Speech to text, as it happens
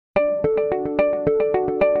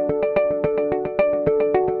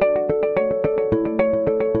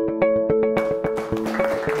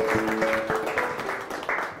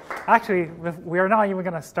actually, we are not even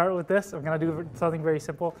going to start with this. I'm going to do something very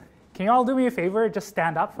simple. Can you all do me a favor? Just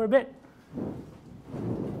stand up for a bit.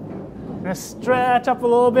 I'm going to stretch up a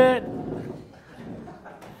little bit.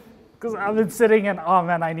 Because I've been sitting and, oh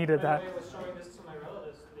man, I needed that. I was showing this to my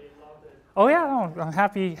relatives. They loved it. Oh yeah, no, I'm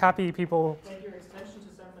happy people. Take your extension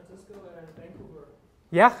to San Francisco and Vancouver.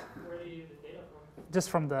 Yeah? Where do you use the data from? Just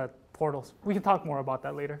from the portals. We can talk more about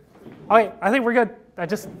that later. Okay, I think we're good. I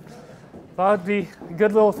just thought it'd be a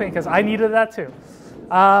good little thing because I needed that too.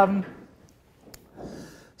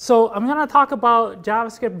 So I'm going to talk about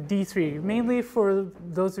JavaScript D3, mainly for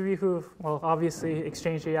those of you who, well, obviously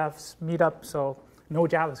Exchange.js meetup, so no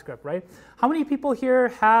JavaScript, right? How many people here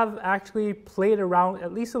have actually played around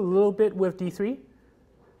at least a little bit with D3?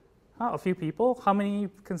 Oh, a few people. How many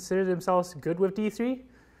consider themselves good with D3?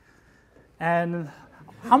 And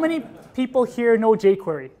how many people here know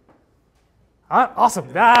jQuery?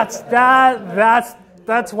 Awesome. That's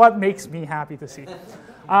what makes me happy to see.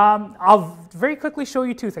 I'll very quickly show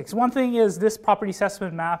you two things. One thing is this property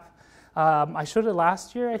assessment map. I showed it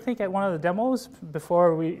last year, I think, at one of the demos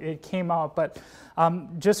before it came out. But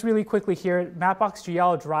just really quickly here,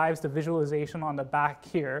 Mapbox.gl drives the visualization on the back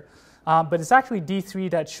here. But it's actually D3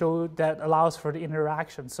 that allows for the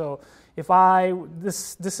interaction. So if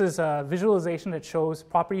this is a visualization that shows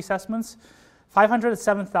property assessments,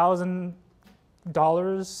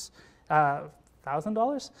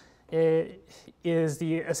 $507,000 is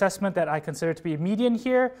the assessment that I consider to be median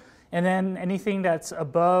here. And then anything that's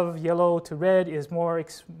above yellow to red is more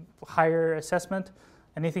higher assessment.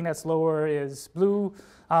 Anything that's lower is blue.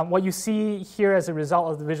 What you see here as a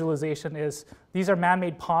result of the visualization is these are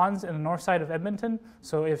man-made ponds in the north side of Edmonton.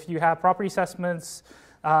 So if you have property assessments,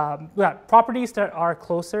 properties that are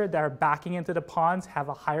closer, that are backing into the ponds have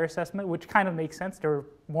a higher assessment, which kind of makes sense. They're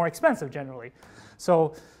more expensive generally.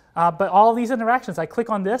 So, but all these interactions, I click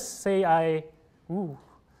on this, say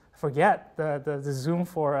forget the zoom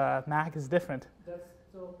for Mac is different. That's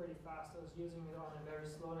still pretty fast. I was using it on a very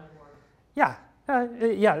slow network. Yeah.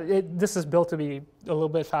 This is built to be a little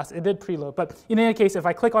bit fast. It did preload. But in any case, if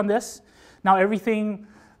I click on this, now everything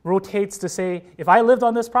rotates to say, if I lived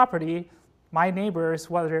on this property, my neighbors,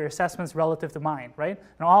 what are their assessments relative to mine, right?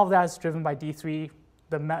 And all of that is driven by D3.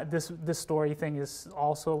 This story thing is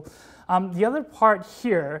also. The other part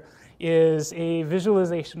here is a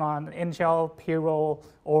visualization on NHL, payroll,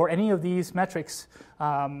 or any of these metrics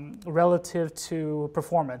relative to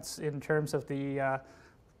performance in terms of the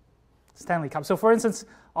Stanley Cup. So for instance,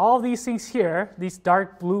 all these things here, these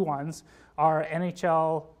dark blue ones, are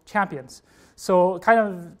NHL champions. So kind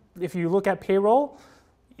of, if you look at payroll,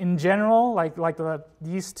 in general,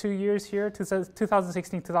 these 2 years here,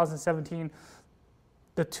 2016, 2017,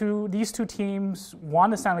 these two teams won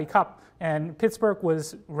the Stanley Cup, and Pittsburgh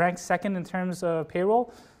was ranked second in terms of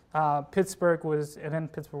payroll. Pittsburgh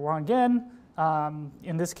won again.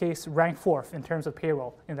 In this case, ranked fourth in terms of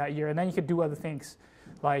payroll in that year. And then you could do other things.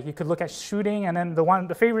 Like you could look at shooting, and then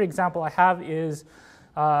the favorite example I have is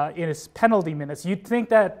in its penalty minutes. You'd think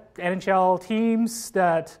that NHL teams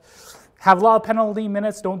that have a lot of penalty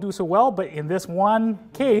minutes don't do so well, but in this one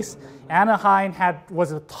case, Anaheim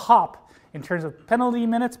was a top in terms of penalty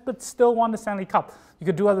minutes, but still won the Stanley Cup. You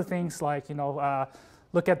could do other things like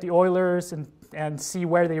look at the Oilers and see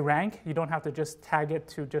where they rank. You don't have to just tag it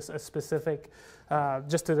to just a specific,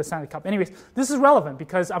 just to the Stanley Cup. Anyways, this is relevant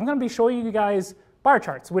because I'm going to be showing you guys bar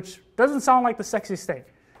charts, which doesn't sound like the sexiest thing.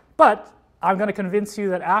 But I'm going to convince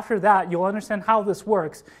you that after that, you'll understand how this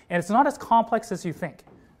works, and it's not as complex as you think.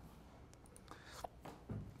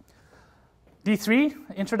 D3,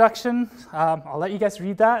 introduction, I'll let you guys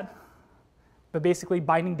read that, but basically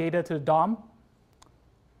binding data to the DOM.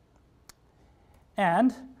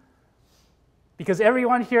 And because pretty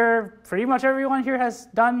much everyone here has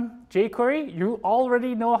done jQuery, you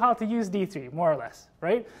already know how to use D3, more or less,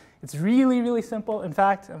 right? It's really, really simple. In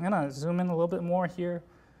fact, I'm going to zoom in a little bit more here,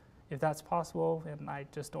 if that's possible, and I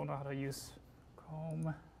just don't know how to use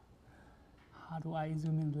Chrome. How do I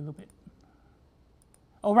zoom in a little bit?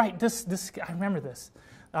 Oh, right, I remember this.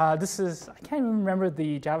 I can't even remember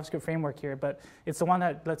the JavaScript framework here, but it's the one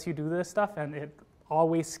that lets you do this stuff, and it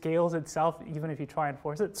always scales itself, even if you try and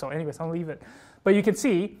force it. So anyways, I'll leave it. But you can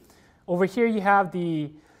see, over here you have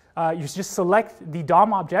you just select the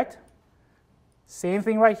DOM object. Same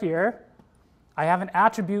thing right here. I have an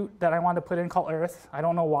attribute that I want to put in called earth. I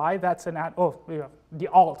don't know why. That's the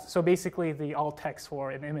alt. So basically the alt text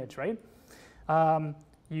for an image, right?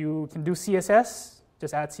 You can do CSS.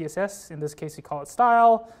 Just add CSS. In this case, you call it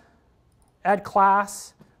style. Add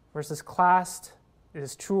class versus classed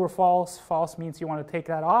is true or false. False means you want to take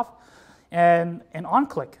that off. And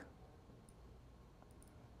on-click.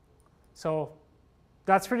 So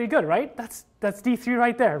that's pretty good, right? That's D3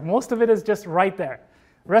 right there. Most of it is just right there.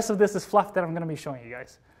 The rest of this is fluff that I'm going to be showing you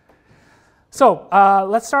guys. So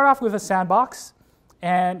let's start off with a sandbox.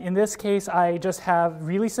 And in this case, I just have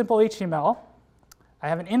really simple HTML. I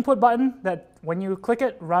have an input button that when you click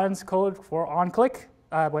it, runs code for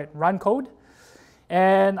run code.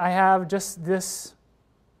 And I have just this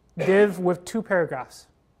div with 2 paragraphs.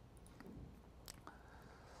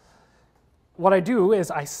 What I do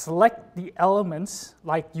is I select the elements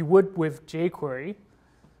like you would with jQuery.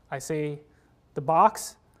 I say the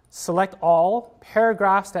box, select all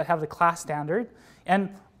paragraphs that have the class standard.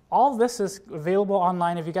 And all of this is available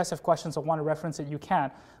online. If you guys have questions or want to reference it, you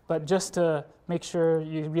can. But just to make sure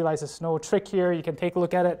you realize there's no trick here, you can take a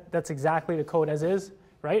look at it. That's exactly the code as is,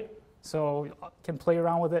 right? So you can play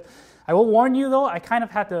around with it. I will warn you, though, I kind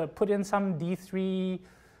of had to put in some D3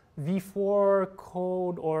 V4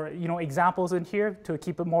 code or examples in here to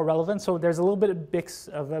keep it more relevant. So there's a little bit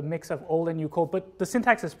of a mix of old and new code, but the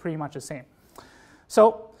syntax is pretty much the same.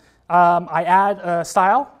 So I add a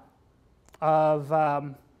style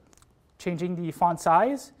of changing the font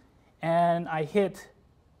size, and I hit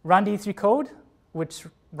run D3 code, which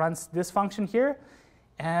runs this function here,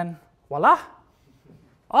 and voila,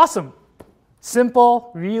 awesome.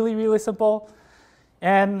 Simple, really, really simple.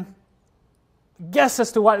 And guess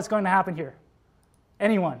as to what is going to happen here.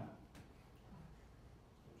 Anyone?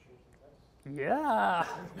 Yeah,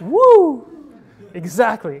 woo,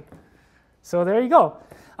 exactly. So there you go.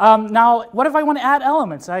 Now, what if I want to add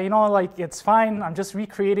elements? It's fine. I'm just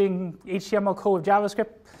recreating HTML code with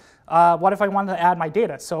JavaScript. What if I want to add my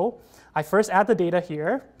data? So I first add the data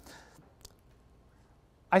here.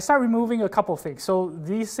 I start removing a couple of things. So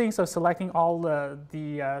these things are selecting all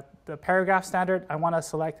the paragraph standard. I want to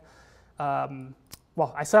select,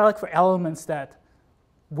 I select for elements that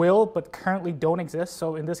will but currently don't exist.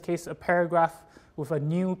 So in this case, a paragraph with a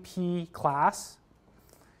new P class.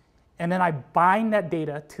 And then I bind that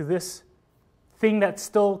data to this thing that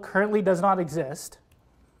still currently does not exist.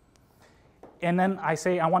 And then I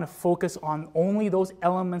say I want to focus on only those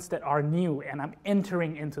elements that are new, and I'm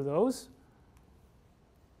entering into those.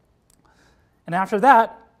 And after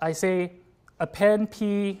that, I say append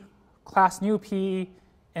P, class new P,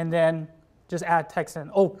 and then just add text in.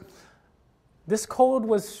 Oh, this code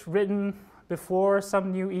was written before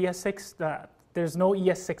some new ES6. There's no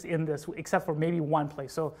ES6 in this except for maybe one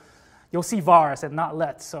place. So you'll see vars and not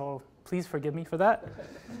lets, so please forgive me for that.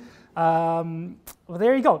 Well,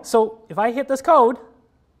 there you go. So if I hit this code,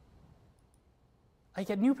 I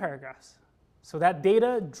get new paragraphs. So that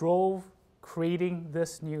data drove creating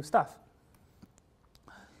this new stuff.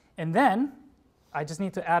 And then I just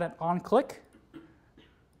need to add an onClick.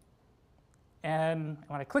 And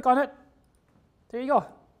when I click on it, there you go.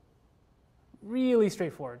 Really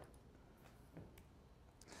straightforward.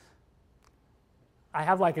 I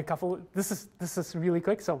have like a couple, this is really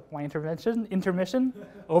quick, so my intermission,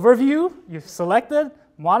 overview, you've selected,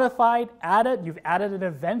 modified, added, you've added an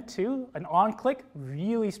event too, an on-click,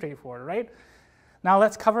 really straightforward, right? Now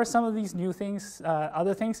let's cover some of these new things,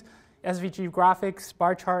 other things, SVG graphics,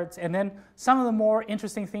 bar charts, and then some of the more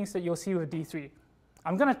interesting things that you'll see with D3.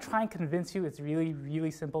 I'm gonna try and convince you it's really,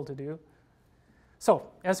 really simple to do. So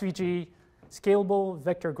SVG, scalable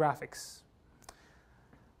vector graphics.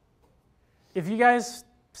 If you guys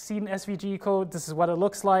seen SVG code, this is what it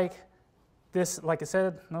looks like. This, like I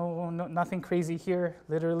said, nothing crazy here.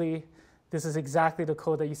 Literally, this is exactly the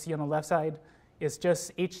code that you see on the left side. It's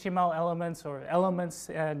just HTML elements or elements,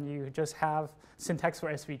 and you just have syntax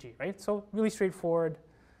for SVG, right? So really straightforward.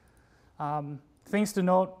 Things to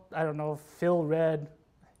note, I don't know, fill red,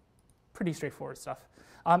 pretty straightforward stuff.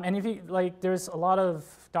 And if you there's a lot of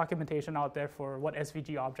documentation out there for what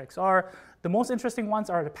SVG objects are. The most interesting ones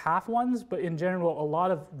are the path ones, but in general, a lot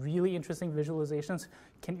of really interesting visualizations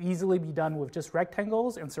can easily be done with just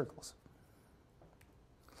rectangles and circles.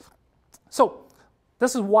 So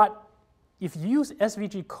this is what, if you use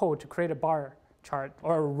SVG code to create a bar chart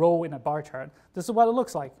or a row in a bar chart, this is what it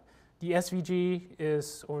looks like. The SVG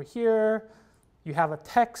is over here. You have a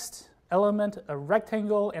text element, a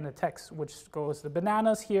rectangle, and a text, which goes the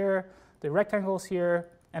bananas here, the rectangles here,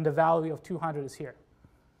 and the value of 200 is here.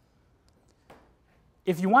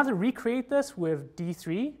 If you want to recreate this with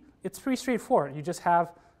D3, it's pretty straightforward. You just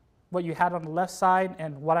have what you had on the left side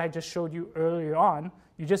and what I just showed you earlier on.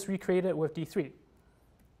 You just recreate it with D3.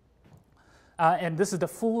 And this is the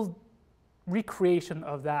full recreation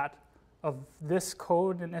of this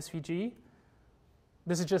code in SVG.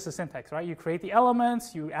 This is just the syntax, right? You create the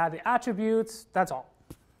elements, you add the attributes, that's all.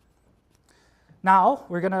 Now,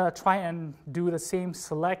 we're going to try and do the same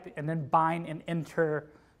select and then bind and enter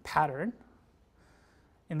pattern.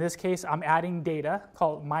 In this case, I'm adding data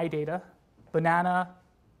called my data, banana,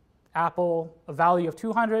 apple, a value of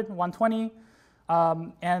 200, 120,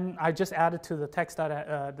 and I just added to the text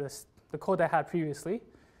that the code that I had previously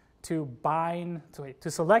to bind,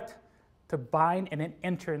 to select, to bind, and then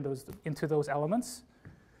enter into those elements.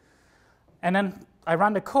 And then I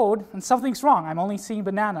run the code, and something's wrong. I'm only seeing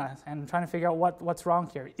banana, and I'm trying to figure out what's wrong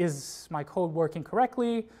here. Is my code working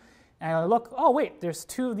correctly? And I look, oh, wait, there's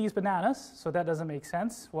 2 of these bananas, so that doesn't make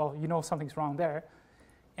sense. Well, you know something's wrong there.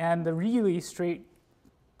 And the really straight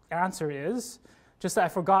answer is just that I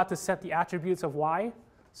forgot to set the attributes of y.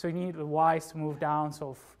 So you need the y's to move down.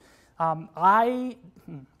 So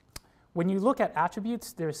when you look at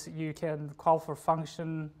attributes, you can call for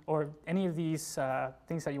function or any of these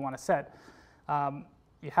things that you want to set.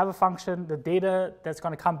 You have a function. The data that's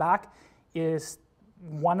going to come back is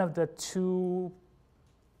one of the 2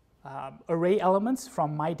 array elements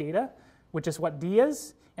from my data, which is what D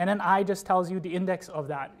is. And then I just tells you the index of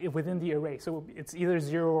that within the array. So it's either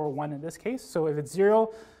 0 or 1 in this case. So if it's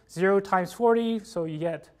 0, 0 times 40, so you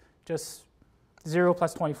get just 0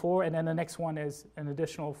 plus 24. And then the next one is an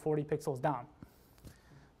additional 40 pixels down.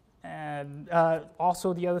 And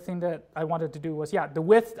also the other thing that I wanted to do was, the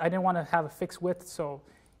width. I didn't want to have a fixed width. So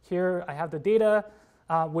here I have the data,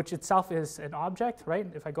 which itself is an object, right?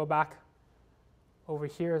 If I go back over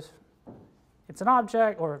here, it's an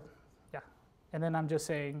object, and then I'm just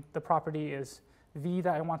saying the property is v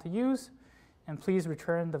that I want to use, and please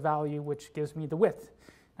return the value which gives me the width.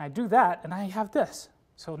 And I do that, and I have this.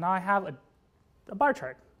 So now I have a bar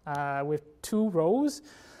chart with 2 rows,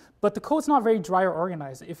 but the code's not very dry or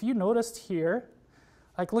organized. If you noticed here,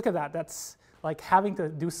 like look at that. That's like having to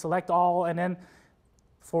do select all, and then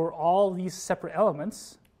for all these separate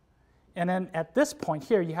elements. And then at this point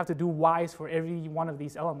here, you have to do y's for every one of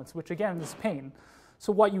these elements, which again is pain.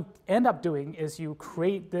 So what you end up doing is you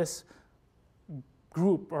create this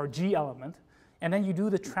group or G element, and then you do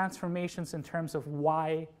the transformations in terms of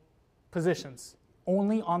Y positions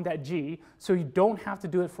only on that G, so you don't have to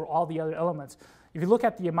do it for all the other elements. If you look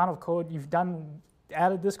at the amount of code, you've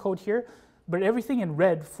added this code here, but everything in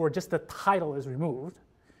red for just the title is removed.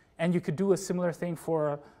 And you could do a similar thing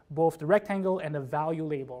for both the rectangle and the value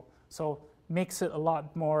label. So makes it a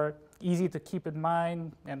lot more easy to keep in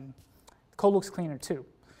mind, and the code looks cleaner too.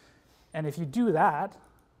 And if you do that,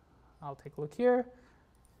 I'll take a look here,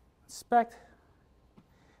 inspect,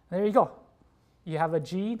 there you go. You have a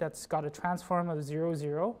G that's got a transform of 0,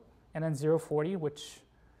 0, and then 0, 40, which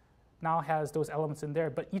now has those elements in there.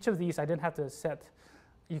 But each of these I didn't have to set.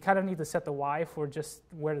 You kind of need to set the Y for just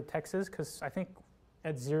where the text is, because I think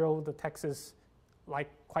at 0 the text is like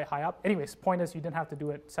quite high up. Anyways, point is you didn't have to do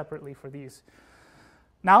it separately for these.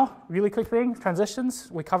 Now, really quick thing, transitions.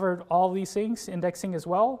 We covered all these things, indexing as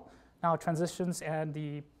well. Now transitions and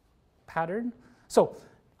the pattern. So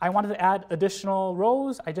I wanted to add additional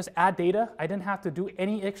rows. I just add data. I didn't have to do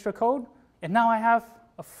any extra code. And now I have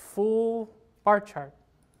a full bar chart.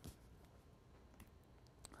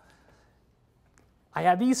 I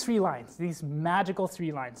have these 3 lines, these magical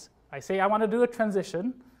 3 lines. I say I want to do a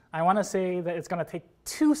transition. I want to say that it's going to take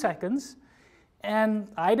 2 seconds. And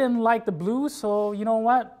I didn't like the blue, so you know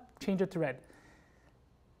what? Change it to red.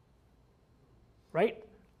 Right?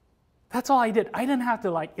 That's all I did. I didn't have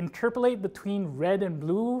to like interpolate between red and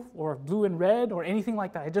blue or blue and red or anything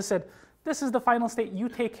like that. I just said, this is the final state. You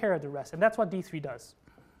take care of the rest. And that's what D3 does.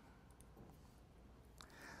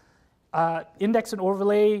 Index and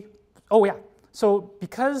overlay. Oh, yeah. So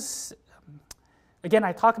because, again,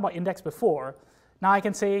 I talked about index before. Now I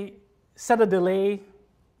can say set a delay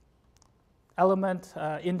element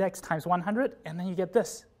index times 100, and then you get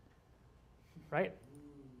this, right?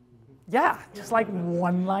 Yeah, just like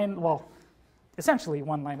one line, well, essentially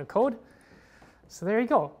one line of code. So there you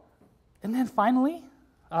go. And then finally,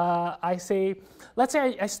 I say, let's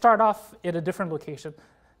say I start off at a different location.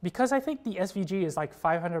 Because I think the SVG is like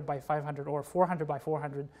 500 by 500 or 400 by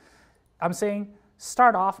 400, I'm saying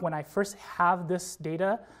start off when I first have this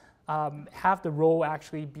data, have the row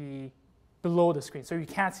actually be below the screen, so you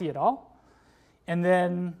can't see it all. And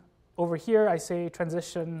then over here, I say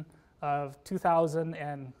transition of 2000,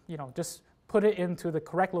 and just put it into the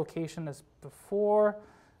correct location as before.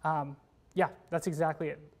 Yeah, that's exactly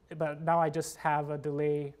it. But now I just have a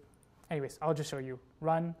delay. Anyways, I'll just show you.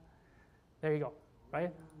 Run. There you go.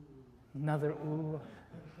 Right? Another ooh.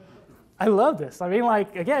 I love this. I mean,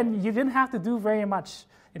 like, again, you didn't have to do very much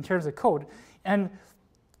in terms of code. And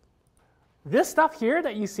this stuff here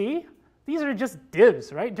that you see, these are just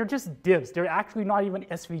divs, right? They're just divs. They're actually not even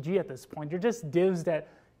SVG at this point. They're just divs that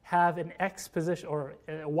have an X position or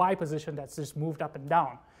a Y position that's just moved up and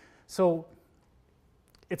down. So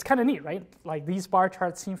it's kind of neat, right? Like these bar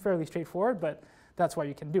charts seem fairly straightforward, but that's what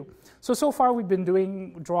you can do. So far we've been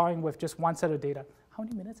drawing with just one set of data. How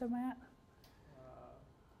many minutes am I at?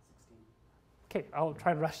 16. Okay, I'll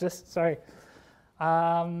try and rush this, sorry.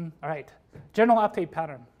 All right, general update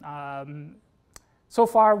pattern. So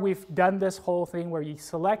far we've done this whole thing where you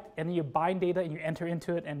select and then you bind data and you enter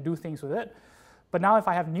into it and do things with it. But now if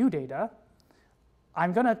I have new data,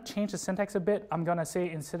 I'm going to change the syntax a bit. I'm going to say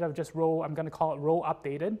instead of just row, I'm going to call it row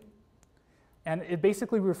updated. And it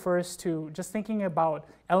basically refers to just thinking about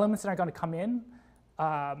elements that are going to come in,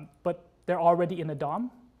 but they're already in the DOM.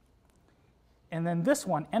 And then this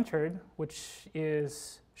one, entered, which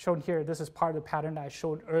is shown here. This is part of the pattern that I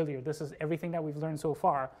showed earlier. This is everything that we've learned so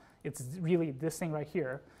far. It's really this thing right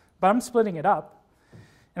here. But I'm splitting it up.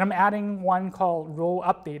 And I'm adding one called row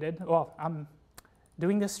updated. Well, I'm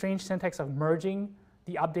doing this strange syntax of merging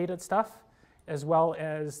the updated stuff as well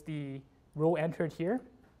as the row entered here.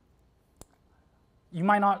 You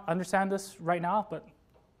might not understand this right now, but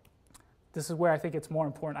this is where I think it's more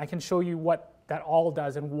important. I can show you what that all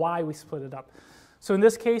does and why we split it up. So in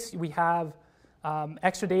this case, we have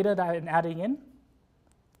extra data that I'm adding in.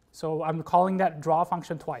 So I'm calling that draw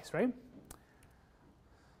function twice, right?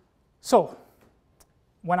 So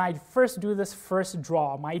when I first do this first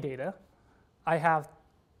draw, my data, I have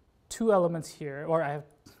two elements here, or I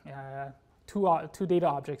have two data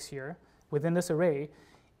objects here within this array.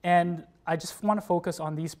 And I just want to focus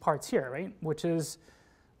on these parts here, right? Which is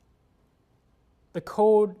the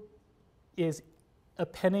code is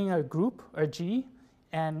appending a group, or G,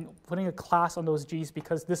 and putting a class on those Gs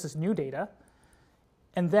because this is new data.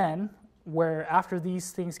 And then, where after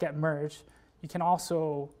these things get merged, you can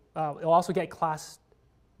also, it'll also get class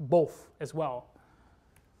both as well.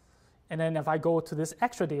 And then if I go to this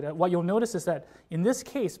extra data, what you'll notice is that in this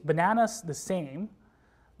case, banana's the same,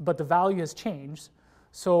 but the value has changed.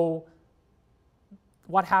 So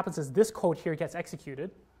what happens is this code here gets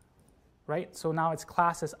executed, right? So now its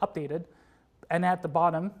class is updated. And at the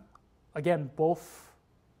bottom, again, both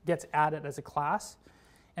gets added as a class.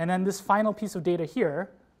 And then this final piece of data here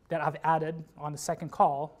that I've added on the second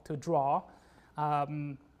call to draw,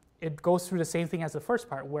 it goes through the same thing as the first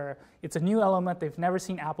part, where it's a new element, they've never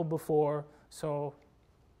seen Apple before, so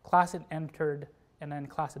class it entered, and then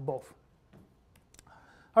class it both.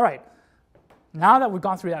 All right, now that we've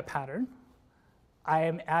gone through that pattern, I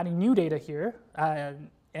am adding new data here,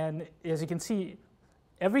 and as you can see,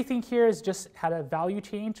 everything here has just had a value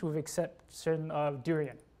change with exception of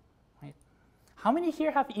durian. Right? How many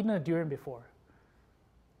here have eaten a durian before?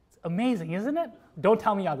 It's amazing, isn't it? Don't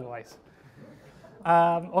tell me otherwise.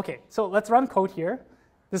 Okay, so let's run code here.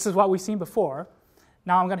 This is what we've seen before.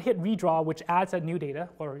 Now I'm going to hit redraw, which adds that new data,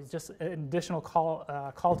 or just an additional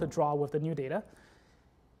call to draw with the new data.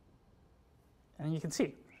 And you can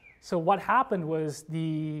see. So what happened was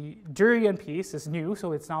the durian piece is new,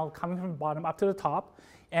 so it's now coming from the bottom up to the top,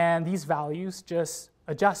 and these values just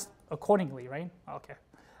adjust accordingly, right? Okay,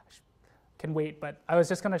 I can wait, but I was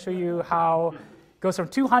just going to show you how it goes from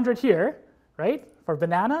 200 here, right, for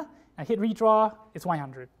banana. I hit redraw, it's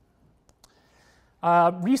 100.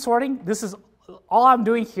 Resorting, this is all I'm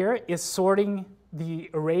doing here is sorting the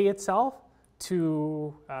array itself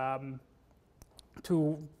to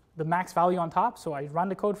the max value on top. So I run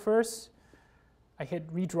the code first, I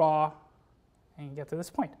hit redraw, and get to this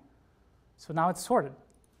point. So now it's sorted.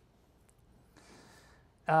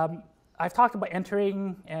 I've talked about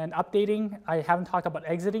entering and updating. I haven't talked about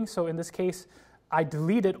exiting. So in this case, I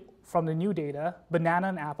deleted from the new data, banana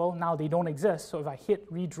and apple, now they don't exist. So if I hit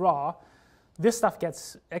redraw, this stuff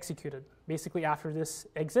gets executed. Basically after this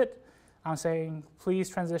exit, I'm saying, please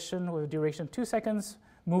transition with a duration of 2 seconds,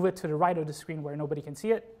 move it to the right of the screen where nobody can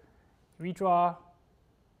see it, redraw,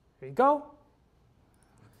 there you go.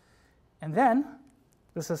 And then,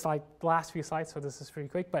 this is like the last few slides, so this is pretty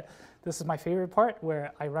quick, but this is my favorite part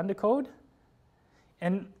where I run the code.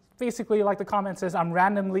 And basically, like the comment says, I'm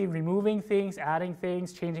randomly removing things, adding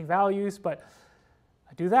things, changing values, but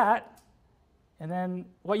I do that. And then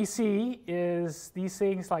what you see is these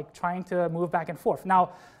things like trying to move back and forth.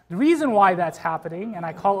 Now, the reason why that's happening, and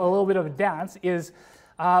I call it a little bit of a dance, is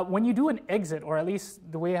when you do an exit, or at least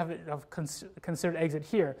the way I've considered exit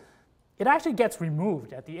here, it actually gets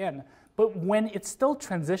removed at the end. But when it's still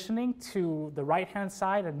transitioning to the right-hand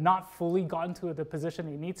side and not fully gotten to the position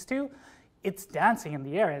it needs to, it's dancing in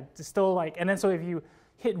the air. It's still like, and then so if you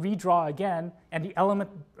hit redraw again and the element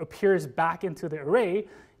appears back into the array,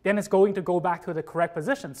 then it's going to go back to the correct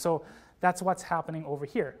position. So that's what's happening over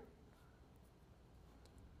here.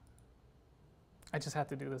 I just had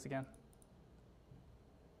to do this again.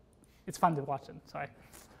 It's fun to watch it, sorry.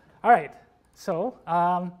 All right, so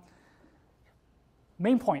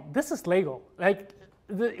main point, this is Lego. Like,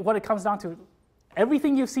 what it comes down to,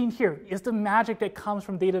 everything you've seen here is the magic that comes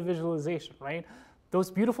from data visualization, right?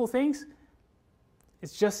 Those beautiful things,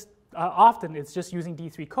 it's just, often it's just using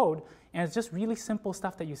D3 code, and it's just really simple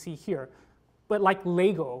stuff that you see here. But like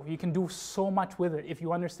Lego, you can do so much with it if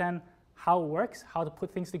you understand how it works, how to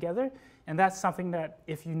put things together, and that's something that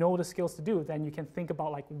if you know the skills to do, then you can think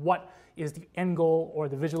about like what is the end goal or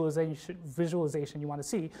the visualization you want to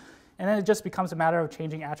see, and then it just becomes a matter of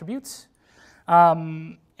changing attributes.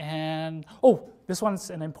 And oh, this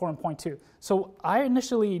one's an important point too. So I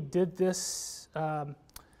initially did this.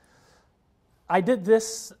 I did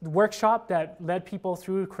this workshop that led people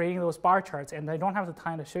through creating those bar charts, and I don't have the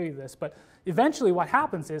time to show you this, but eventually what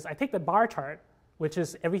happens is I take the bar chart, which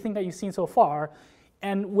is everything that you've seen so far,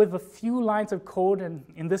 and with a few lines of code, and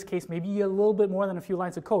in this case maybe a little bit more than a few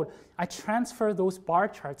lines of code, I transfer those bar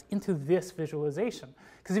charts into this visualization.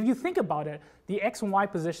 Because if you think about it, the X and Y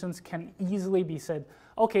positions can easily be said,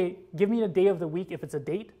 okay, give me the day of the week if it's a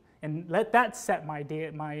date, and let that set my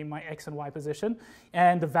X and Y position.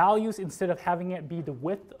 And the values, instead of having it be the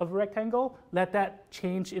width of a rectangle, let that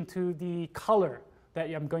change into the color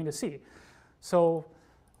that I'm going to see. So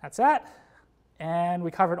that's that. And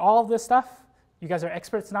we covered all of this stuff. You guys are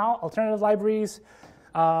experts now. Alternative libraries.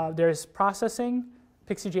 There's processing,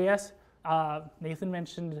 Pixie.js. Nathan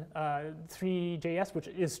mentioned D3.js, which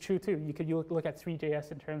is true too. You could look at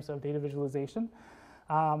D3.js in terms of data visualization.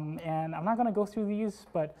 And I'm not going to go through these,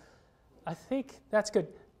 but I think that's good.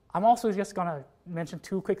 I'm also just going to mention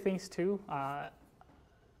two quick things too.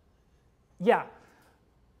 Yeah.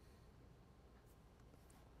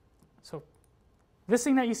 So this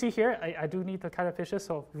thing that you see here, I do need to kind of pitch this,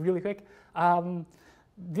 so really quick.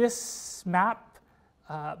 This map,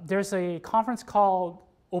 there's a conference called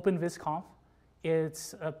OpenVisConf.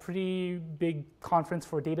 It's a pretty big conference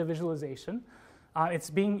for data visualization.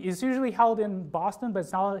 It's usually held in Boston, but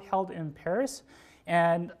it's now held in Paris.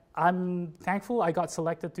 And I'm thankful I got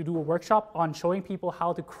selected to do a workshop on showing people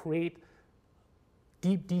how to create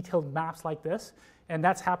deep, detailed maps like this. And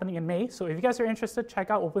that's happening in May. So if you guys are interested, check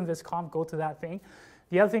out OpenVisConf, go to that thing.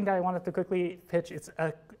 The other thing that I wanted to quickly pitch,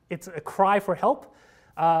 it's a cry for help.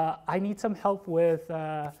 I need some help with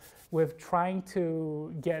trying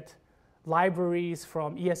to get libraries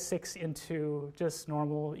from ES6 into just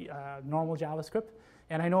normal JavaScript.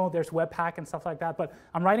 And I know there's Webpack and stuff like that, but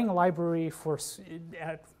I'm writing a library for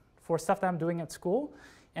stuff that I'm doing at school,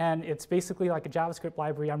 and it's basically like a JavaScript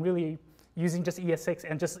library. I'm really using just ES6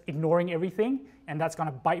 and just ignoring everything, and that's going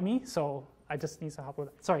to bite me, so I just need some help with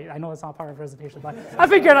it. Sorry, I know it's not part of the presentation, but I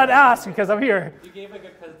figured I'd ask because I'm here. You gave a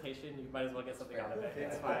good presentation. You might as well get something out of it.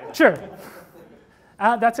 It's fine. Sure.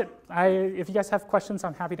 That's it. If you guys have questions,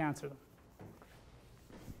 I'm happy to answer them.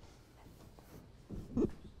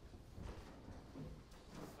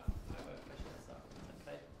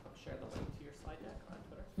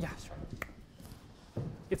 Yeah, sure.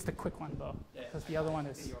 It's the quick one, though, because the other one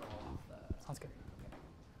is... Sounds good.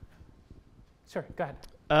 Sure, go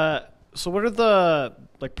ahead. So what are the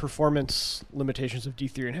performance limitations of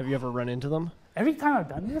D3, and have you ever run into them? Every time I've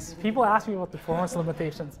done this, people ask me about the performance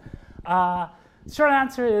limitations. Short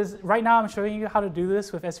answer is, right now I'm showing you how to do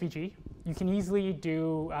this with SVG. You can easily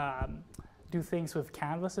do things with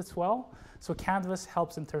Canvas as well. So Canvas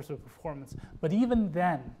helps in terms of performance. But even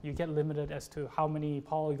then, you get limited as to how many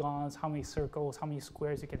polygons, how many circles, how many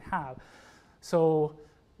squares you can have. So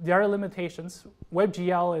there are limitations.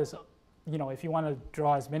 WebGL is, if you want to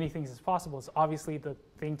draw as many things as possible, it's obviously the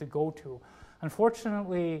thing to go to.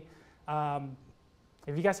 Unfortunately,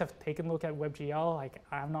 if you guys have taken a look at WebGL,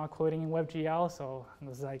 I'm not coding in WebGL, so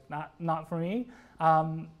it's not for me.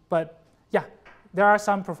 But yeah, there are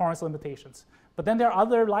some performance limitations. But then there are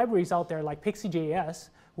other libraries out there like Pixie.js,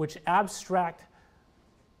 which abstract.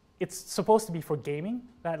 It's supposed to be for gaming,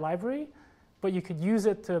 that library, but you could use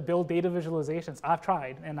it to build data visualizations. I've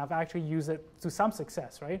tried, and I've actually used it to some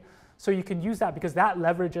success, right? So you can use that because that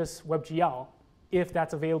leverages WebGL if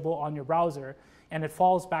that's available on your browser, and it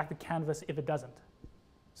falls back to Canvas if it doesn't.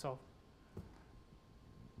 So.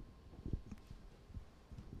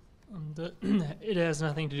 It has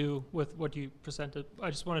nothing to do with what you presented. I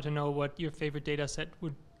just wanted to know what your favorite data set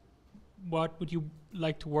what would you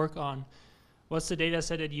like to work on? What's the data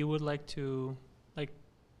set that you would like to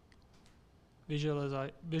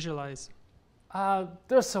visualize?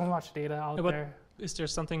 There's so much data out there. Is there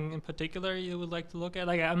something in particular you would like to look at?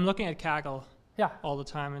 I'm looking at Kaggle all the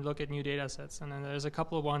time and look at new data sets. And then there's a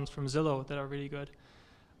couple of ones from Zillow that are really good.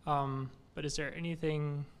 But is there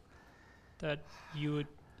anything that you would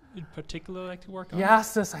in particular like to work on?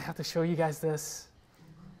 Yes, I have to show you guys this.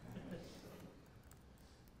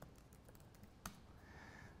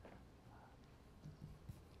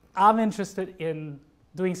 I'm interested in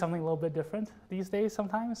doing something a little bit different these days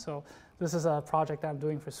sometimes. So this is a project that I'm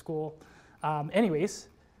doing for school. Anyways,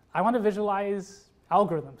 I want to visualize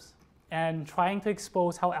algorithms and trying to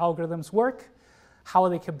expose how algorithms work, how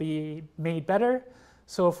they could be made better.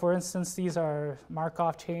 So for instance, these are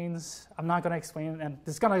Markov chains. I'm not going to explain, and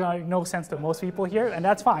it's going to make no sense to most people here, and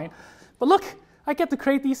that's fine. But look, I get to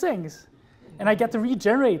create these things, and I get to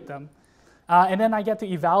regenerate them. And then I get to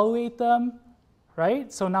evaluate them,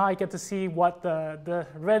 right? So now I get to see what the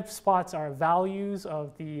red spots are values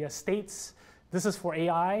of the states. This is for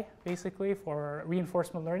AI, basically, for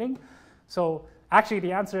reinforcement learning. So actually,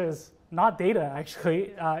 the answer is not data,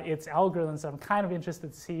 actually. It's algorithms. I'm kind of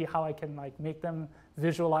interested to see how I can like make them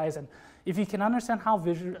visualize. And if you can understand how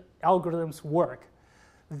algorithms work,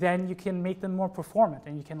 then you can make them more performant.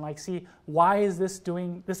 And you can like see, why is this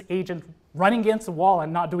agent running against the wall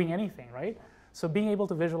and not doing anything, right? So being able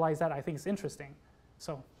to visualize that, I think, is interesting.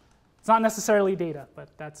 So it's not necessarily data, but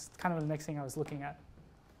that's kind of the next thing I was looking at.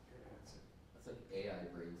 That's like AI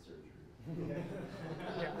brain surgery.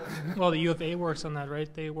 Yeah. Well, the U of A works on that,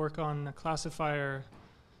 right? They work on classifier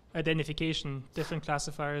identification, different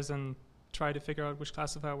classifiers, and try to figure out which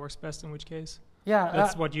classifier works best in which case. Yeah,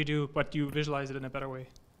 that's what you do, but you visualize it in a better way.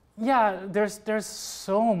 Yeah, there's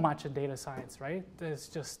so much in data science, right? There's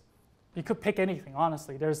just, you could pick anything,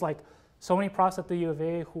 honestly. There's like so many profs at the U of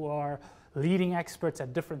A who are leading experts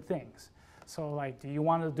at different things. So like, do you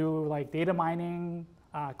want to do like data mining,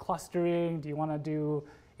 clustering? Do you want to do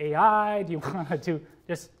AI? Do you want to do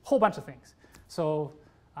just a whole bunch of things? So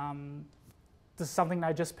this is something that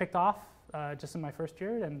I just picked off just in my first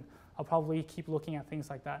year, and I'll probably keep looking at things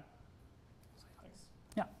like that.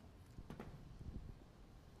 Yeah.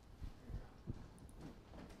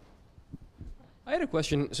 I had a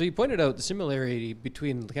question. So you pointed out the similarity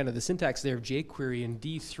between kind of the syntax there of jQuery and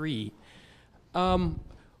D3.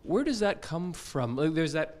 Where does that come from? Like,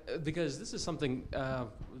 there's that, because this is something,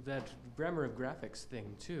 that grammar of graphics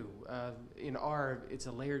thing too. In R, it's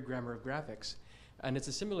a layered grammar of graphics. And it's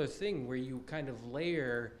a similar thing where you kind of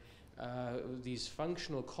layer these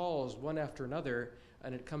functional calls one after another,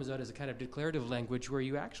 and it comes out as a kind of declarative language where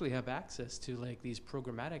you actually have access to like these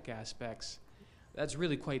programmatic aspects. That's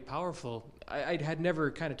really quite powerful. I had never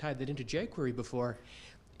kind of tied that into jQuery before.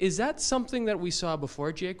 Is that something that we saw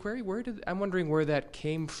before jQuery? I'm wondering where that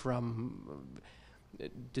came from.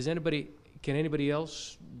 Can anybody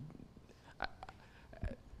else?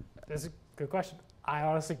 That's a good question. I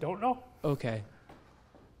honestly don't know. Okay.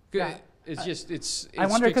 Good. Yeah. I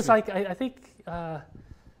wonder, because like I think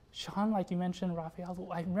Sean, like you mentioned, Raphael.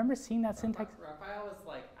 I remember seeing that syntax. Raphael was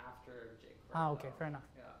like after jQuery. Ah, okay, fair enough.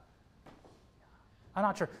 Yeah. I'm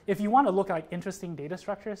not sure. If you want to look at like interesting data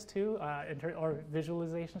structures too, or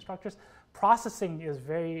visualization structures, processing is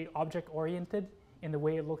very object-oriented in the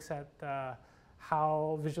way it looks at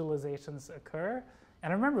how visualizations occur.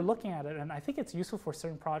 And I remember looking at it, and I think it's useful for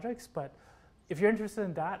certain projects, but if you're interested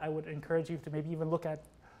in that, I would encourage you to maybe even look at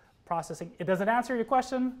processing. It doesn't answer your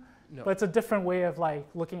question, no, but it's a different way of like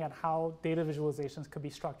looking at how data visualizations could be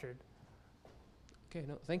structured. Okay,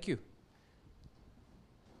 no, thank you.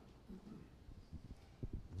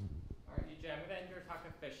 All right, DJ, I'm going to end your talk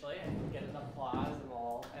officially and get an applause, and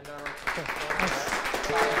we'll end our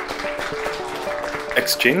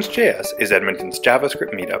Exchange.js is Edmonton's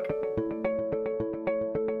JavaScript meetup.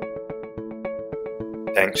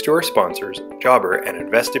 Thanks to our sponsors, Jobber and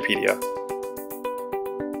Investopedia.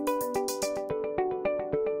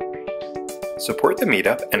 Support the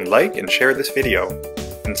meetup and like and share this video,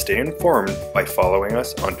 and stay informed by following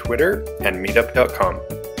us on Twitter and meetup.com.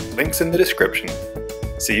 Links in the description.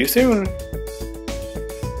 See you soon!